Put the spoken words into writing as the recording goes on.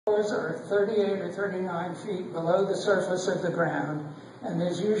floors are 38 or 39 feet below the surface of the ground, and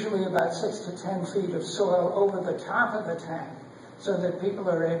there's usually about 6 to 10 feet of soil over the top of the tank, so that people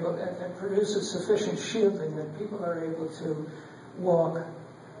are able, that produces sufficient shielding that people are able to walk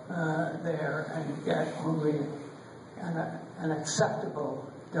there and get only an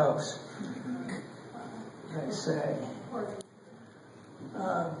acceptable dose, they say.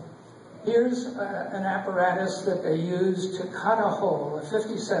 Here's an apparatus that they use to cut a hole, a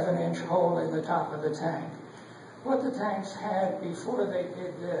 57-inch hole in the top of the tank. What the tanks had before they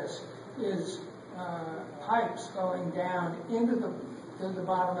did this is pipes going down into the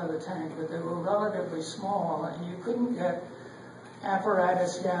bottom of the tank, but they were relatively small, and you couldn't get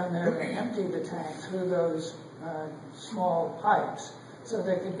apparatus down there to empty the tank through those small pipes. So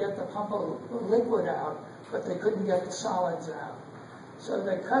they could get the pump of liquid out, but they couldn't get the solids out. So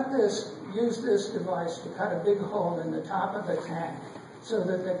they used this device to cut a big hole in the top of the tank so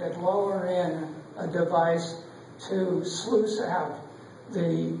that they could lower in a device to sluice out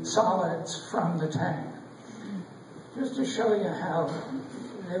the solids from the tank. Just to show you how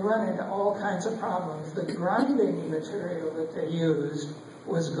they run into all kinds of problems, the grinding material that they used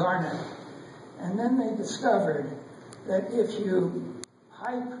was garnet. And then they discovered that if you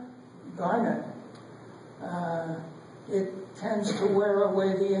pipe garnet, it tends to wear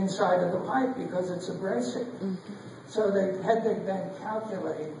away the inside of the pipe because it's abrasive. So they had to then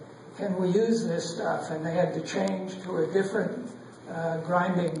calculate, can we use this stuff? And they had to change to a different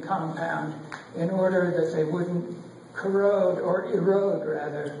grinding compound in order that they wouldn't corrode, or erode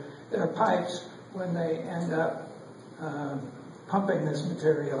rather, their pipes when they end up pumping this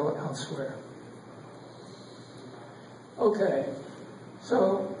material elsewhere. Okay,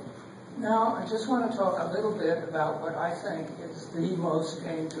 so now I just want to talk a little bit about what I think is the most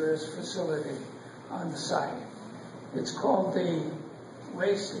dangerous facility on the site. It's called the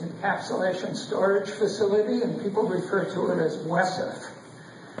Waste Encapsulation Storage Facility, and people refer to it as WESF.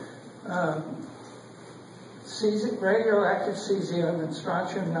 Radioactive cesium and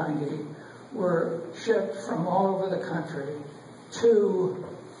strontium-90 were shipped from all over the country to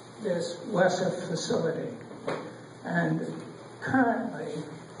this WESF facility. And currently,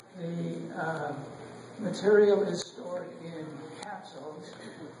 the material is stored in capsules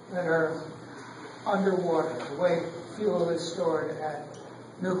that are underwater, the way fuel is stored at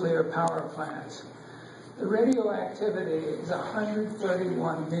nuclear power plants. The radioactivity is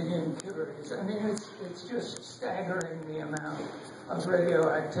 131 million curies. I mean, it's just staggering the amount of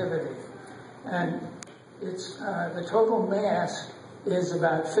radioactivity. And it's the total mass is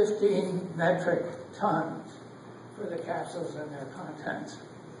about 15 metric tons for the capsules and their contents.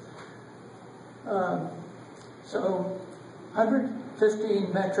 So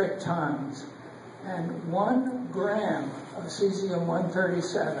 115 metric tons and 1 gram of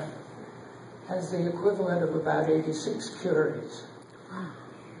cesium-137 has the equivalent of about 86 curies.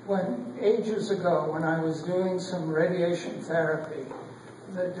 Ages ago, when I was doing some radiation therapy,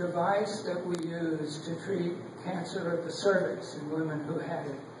 the device that we used to treat cancer of the cervix in women who had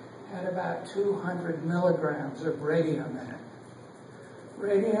it had about 200 milligrams of radium in it.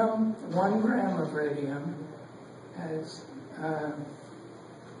 Radium, 1 gram of radium, has,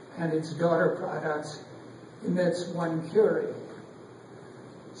 and its daughter products, emits 1 curie.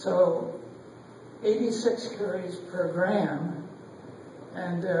 So 86 curies per gram,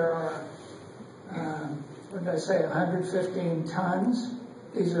 and there are, what did I say, 115 tons?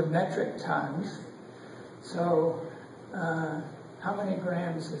 These are metric tons. So how many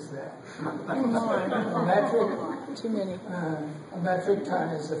grams is that? Too many. A metric ton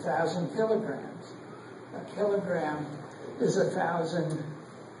is 1,000 kilograms. A kilogram is 1,000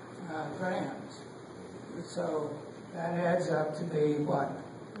 grams. So that adds up to be what?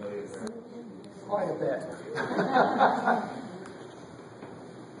 Quite a bit.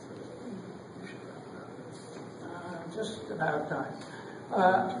 Just about done.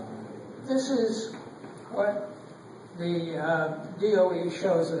 This is what the DOE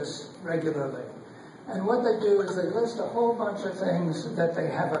shows us regularly. And what they do is they list a whole bunch of things that they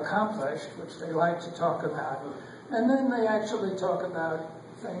have accomplished, which they like to talk about. And then they actually talk about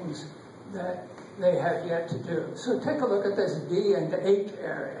things that they have yet to do. So take a look at this D and H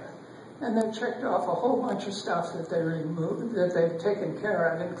area. And they've checked off a whole bunch of stuff that they removed, that they've taken care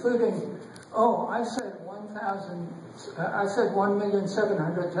of, including, I said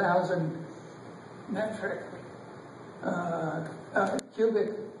 1,700,000 metric cubic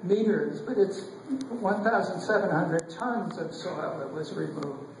meters, but it's 1,700 tons of soil that was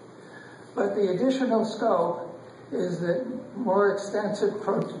removed. But the additional scope is that more extensive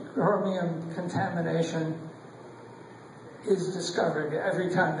chromium contamination is discovered every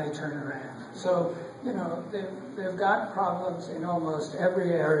time they turn around. So, you know, they've got problems in almost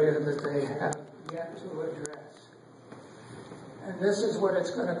every area that they have yet to address. And this is what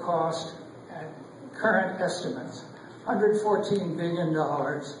it's going to cost at current estimates. $114 billion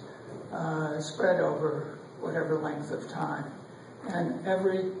spread over whatever length of time. And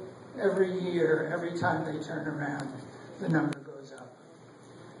every year, every time they turn around, the number goes up.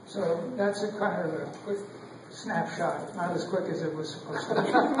 So that's a kind of a quick snapshot, not as quick as it was supposed to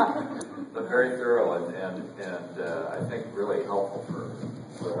be. But very thorough and I think really helpful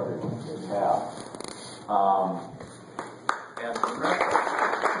for everyone to have. And the rest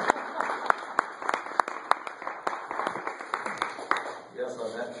yes, on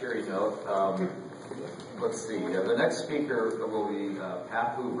that cheery note, let's see. The next speaker will be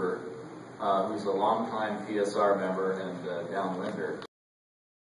Pat Hoover, who's a longtime PSR member and downwinder.